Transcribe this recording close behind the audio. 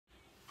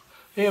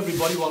Hey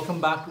everybody, welcome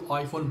back to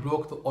Iphone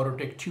Bloke, the auto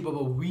tech tube where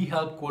we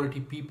help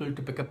quality people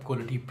to pick up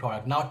quality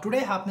product. Now today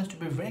happens to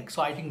be a very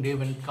exciting day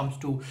when it comes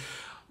to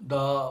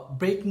the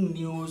breaking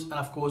news and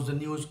of course the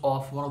news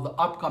of one of the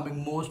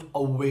upcoming most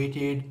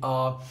awaited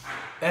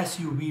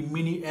SUV,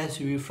 mini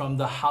SUV from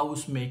the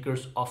house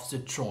makers of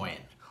Citroen.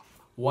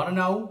 Wanna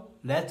know?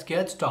 Let's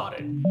get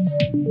started.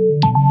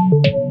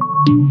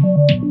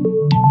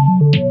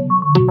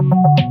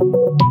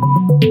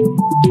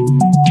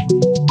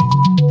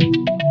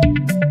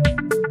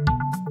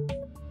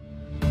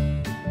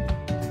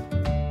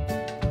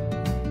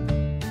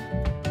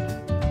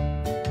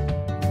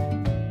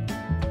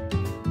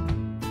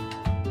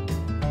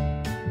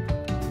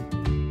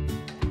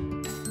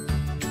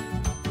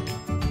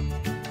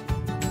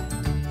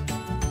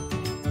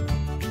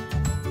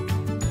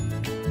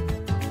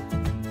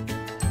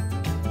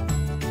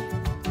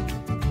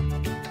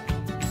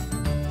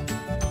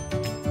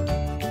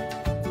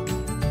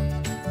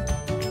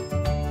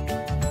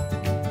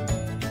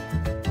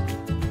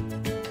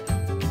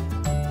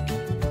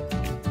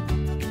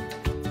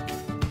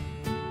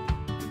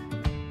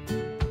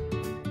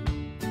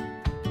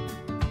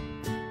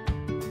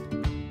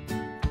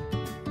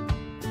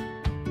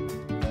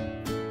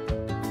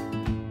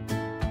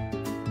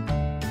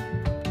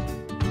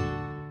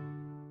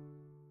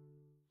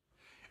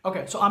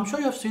 Okay, so I'm sure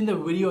you have seen the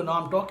video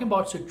now. I'm talking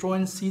about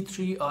Citroen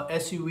C3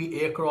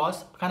 SUV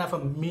Across, kind of a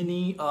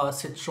mini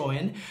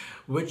Citroen,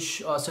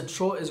 which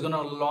Citroen is going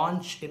to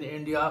launch in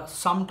India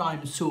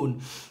sometime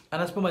soon.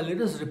 And as per my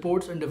latest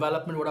reports and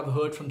development, what I've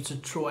heard from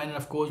Citroen and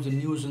of course the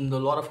news and a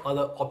lot of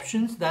other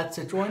options, that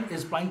Citroen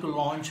is planning to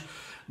launch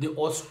the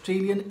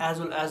Australian as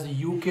well as the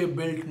UK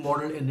built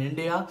model in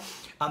India.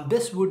 And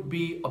this would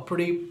be a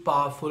pretty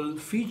powerful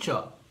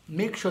feature.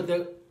 Make sure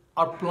that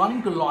are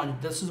planning to launch,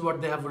 this is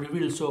what they have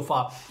revealed so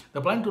far,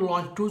 they're planning to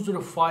launch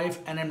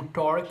 205 Nm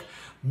torque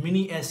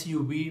mini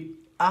SUV,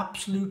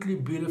 absolutely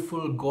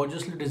beautiful,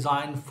 gorgeously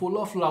designed,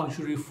 full of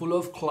luxury, full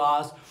of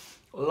class,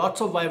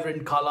 lots of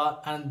vibrant color,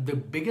 and the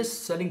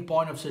biggest selling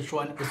point of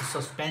Citroen is the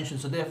suspension.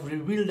 So they have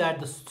revealed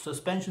that the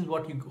suspension is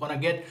what you're gonna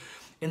get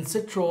in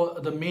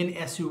Citroen, the main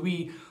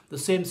SUV, the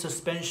same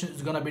suspension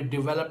is gonna be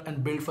developed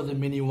and built for the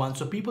mini one.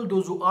 So people,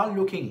 those who are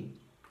looking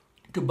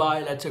to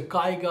buy, let's say,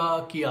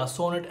 Kaiga, Kia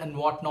Sonet and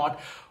whatnot,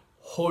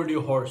 hold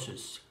your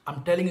horses.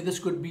 I'm telling you, this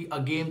could be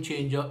a game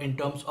changer in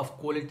terms of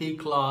quality,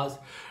 class,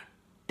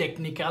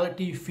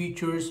 technicality,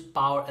 features,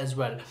 power as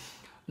well.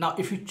 Now,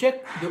 if you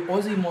check the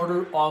Aussie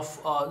model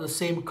of the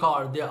same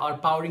car, they are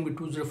powering with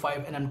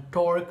 205 Nm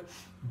torque,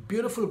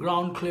 beautiful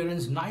ground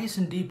clearance, nice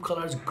and deep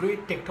colors,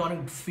 great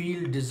tectonic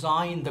feel,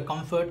 design, the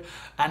comfort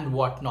and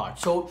whatnot.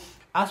 So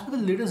as per the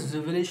latest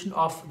revelation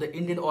of the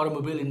Indian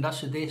automobile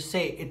industry, they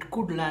say it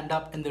could land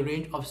up in the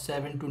range of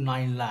 7 to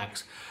 9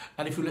 lakhs.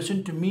 And if you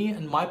listen to me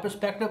and my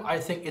perspective, I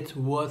think it's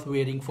worth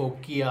waiting for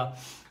Kia,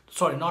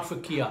 sorry, not for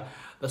Kia,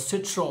 the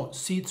Citroen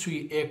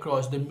C3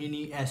 Across, the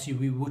mini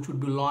SUV, which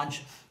would be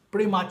launched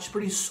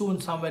pretty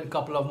soon, somewhere in a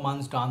couple of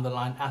months down the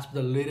line, as per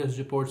the latest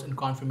reports and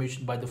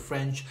confirmation by the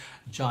French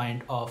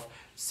giant of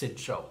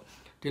Citroen.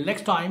 Till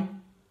next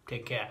time,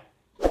 take care.